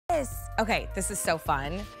Okay, this is so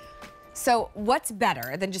fun. So what's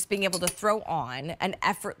better than just being able to throw on an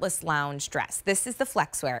effortless lounge dress? This is the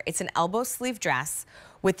Flexwear. It's an elbow sleeve dress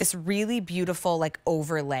with this really beautiful like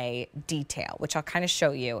overlay detail, which I'll kind of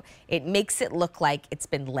show you. It makes it look like it's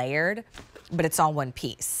been layered, but it's all one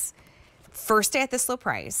piece. First day at this low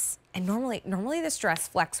price, and normally this dress,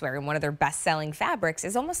 Flexwear, in one of their best-selling fabrics,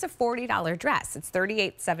 is almost a $40 dress. It's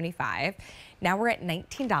 $38.75. Now we're at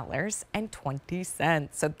 $19.20.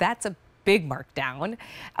 So that's a big markdown.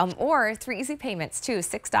 Or 3 easy payments too,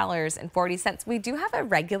 $6.40. We do have a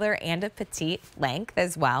regular and a petite length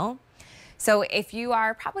as well. So if you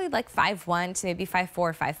are probably like 5'1" to maybe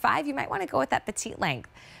 5'4", 5'5", you might want to go with that petite length.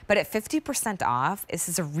 But at 50% off, this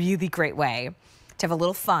is a really great way to have a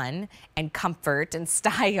little fun and comfort and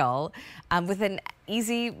style with an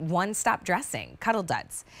easy one-stop dressing, Cuddl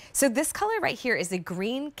Duds. So this color right here is a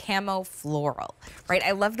green camo floral, right?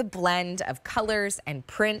 I love the blend of colors and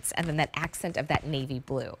prints and then that accent of that navy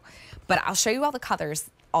blue. But I'll show you all the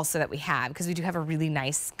colors also that we have, because we do have a really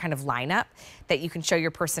nice kind of lineup that you can show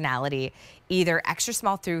your personality, either extra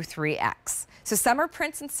small through 3X. So some are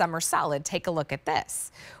prints and some are solid. Take a look at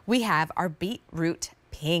this. We have our beetroot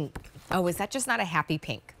pink. Oh, is that just not a happy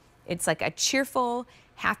pink? It's like a cheerful,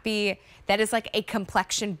 happy, that is like a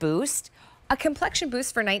complexion boost. A complexion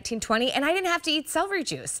boost for $19.20, and I didn't have to eat celery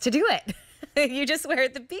juice to do it. You just wear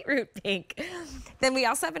the beetroot pink. Then we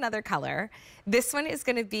also have another color. This one is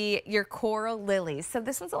gonna be your coral lilies. So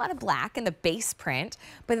this one's a lot of black in the base print,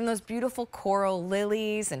 but then those beautiful coral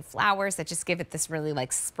lilies and flowers that just give it this really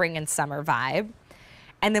like spring and summer vibe.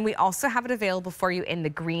 And then we also have it available for you in the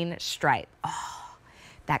green stripe. Oh,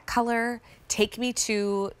 that color, take me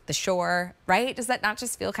to the shore, right? Does that not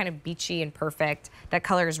just feel kind of beachy and perfect? That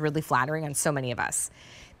color is really flattering on so many of us.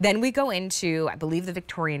 Then we go into, I believe the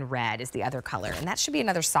Victorian red is the other color, and that should be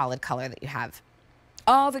another solid color that you have.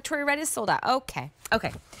 Oh, Victoria red is sold out. Okay,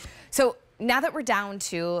 okay. So now that we're down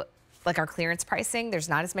to like our clearance pricing, there's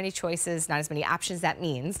not as many choices, not as many options. That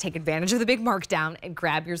means take advantage of the big markdown and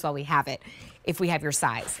grab yours while we have it, if we have your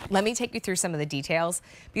size. Let me take you through some of the details,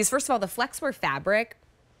 because first of all, the Flexwear fabric,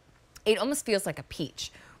 it almost feels like a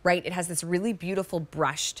peach, right? It has this really beautiful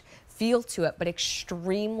brushed feel to it, but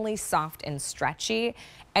extremely soft and stretchy,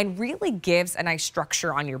 and really gives a nice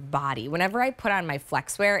structure on your body. Whenever I put on my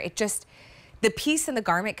Flexwear, it just, the piece in the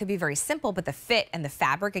garment could be very simple, but the fit and the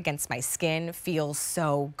fabric against my skin feels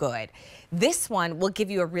so good. This one will give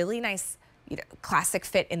you a really nice, you know, classic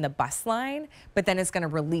fit in the bust line, but then it's gonna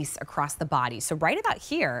release across the body. So right about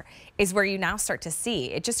here is where you now start to see,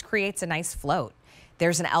 it just creates a nice float.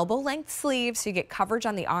 There's an elbow length sleeve, so you get coverage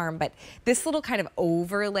on the arm, but this little kind of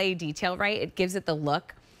overlay detail, right? It gives it the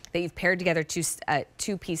look that you've paired together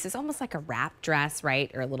two pieces, almost like a wrap dress, right?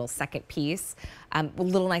 Or a little second piece, a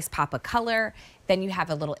little nice pop of color. Then you have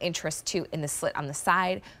a little interest too in the slit on the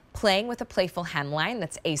side, playing with a playful hemline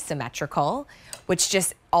that's asymmetrical, which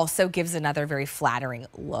just also gives another very flattering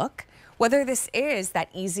look. Whether this is that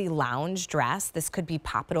easy lounge dress, this could be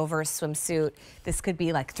pop it over a swimsuit, this could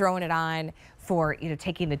be like throwing it on for, you know,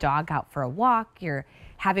 taking the dog out for a walk. You're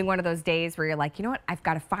having one of those days where you're like, you know what, I've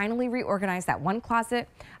got to finally reorganize that one closet.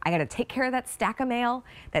 I got to take care of that stack of mail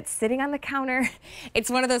that's sitting on the counter.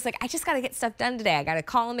 It's one of those like, I just got to get stuff done today. I got to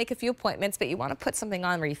call and make a few appointments, but you want to put something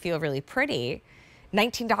on where you feel really pretty.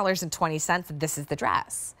 $19.20, this is the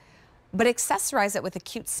dress. But accessorize it with a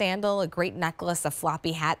cute sandal, a great necklace, a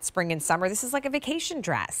floppy hat, spring and summer. This is like a vacation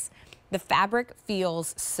dress. The fabric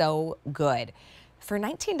feels so good. For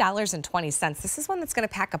 $19.20, this is one that's gonna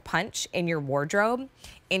pack a punch in your wardrobe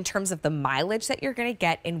in terms of the mileage that you're gonna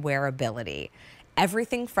get in wearability.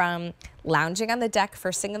 Everything from lounging on the deck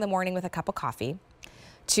first thing in the morning with a cup of coffee,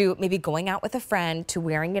 to maybe going out with a friend, to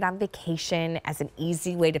wearing it on vacation as an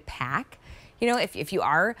easy way to pack. You know, if you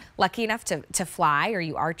are lucky enough to fly, or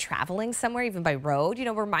you are traveling somewhere, even by road, you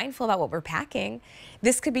know, we're mindful about what we're packing.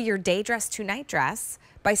 This could be your day dress to night dress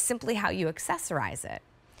by simply how you accessorize it.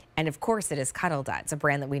 And of course it is Cuddl Duds, a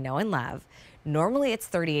brand that we know and love. Normally it's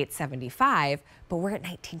 $38.75, but we're at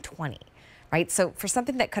 $19.20, right? So for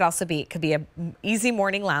something that could also be, it could be a easy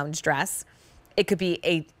morning lounge dress. It could be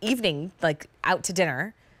a evening, like out to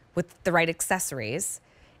dinner with the right accessories.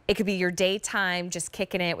 It could be your daytime, just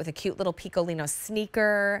kicking it with a cute little Piccolino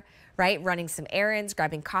sneaker, right? Running some errands,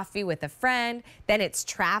 grabbing coffee with a friend. Then it's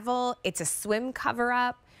travel, it's a swim cover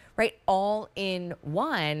up, right? All in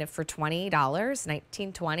one for $20,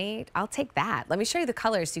 $19.20. I'll take that. Let me show you the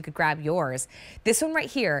colors so you could grab yours. This one right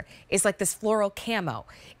here is like this floral camo.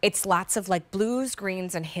 It's lots of like blues,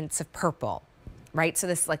 greens, and hints of purple, right? So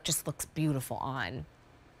this like just looks beautiful on.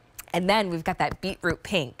 And then we've got that beetroot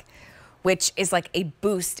pink, which is like a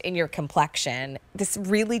boost in your complexion. This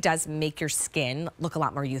really does make your skin look a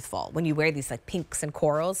lot more youthful when you wear these like pinks and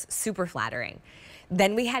corals, super flattering.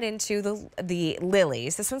 Then we head into the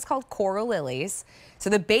lilies. This one's called Coral Lilies. So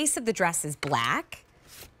the base of the dress is black,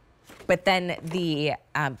 but then the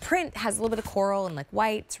print has a little bit of coral and like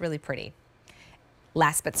white. It's really pretty.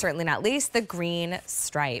 Last but certainly not least, the green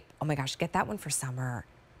stripe. Oh my gosh, get that one for summer.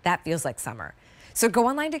 That feels like summer. So go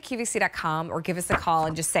online to QVC.com or give us a call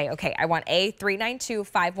and just say, okay, I want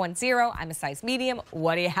A392510. I'm a size medium.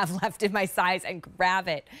 What do you have left in my size? And grab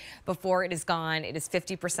it before it is gone. It is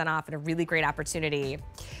 50% off and a really great opportunity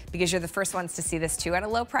because you're the first ones to see this too at a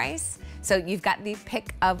low price. So you've got the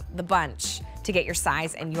pick of the bunch to get your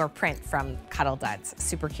size and your print from Cuddl Duds.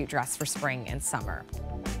 Super cute dress for spring and summer.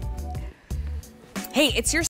 Hey, it's your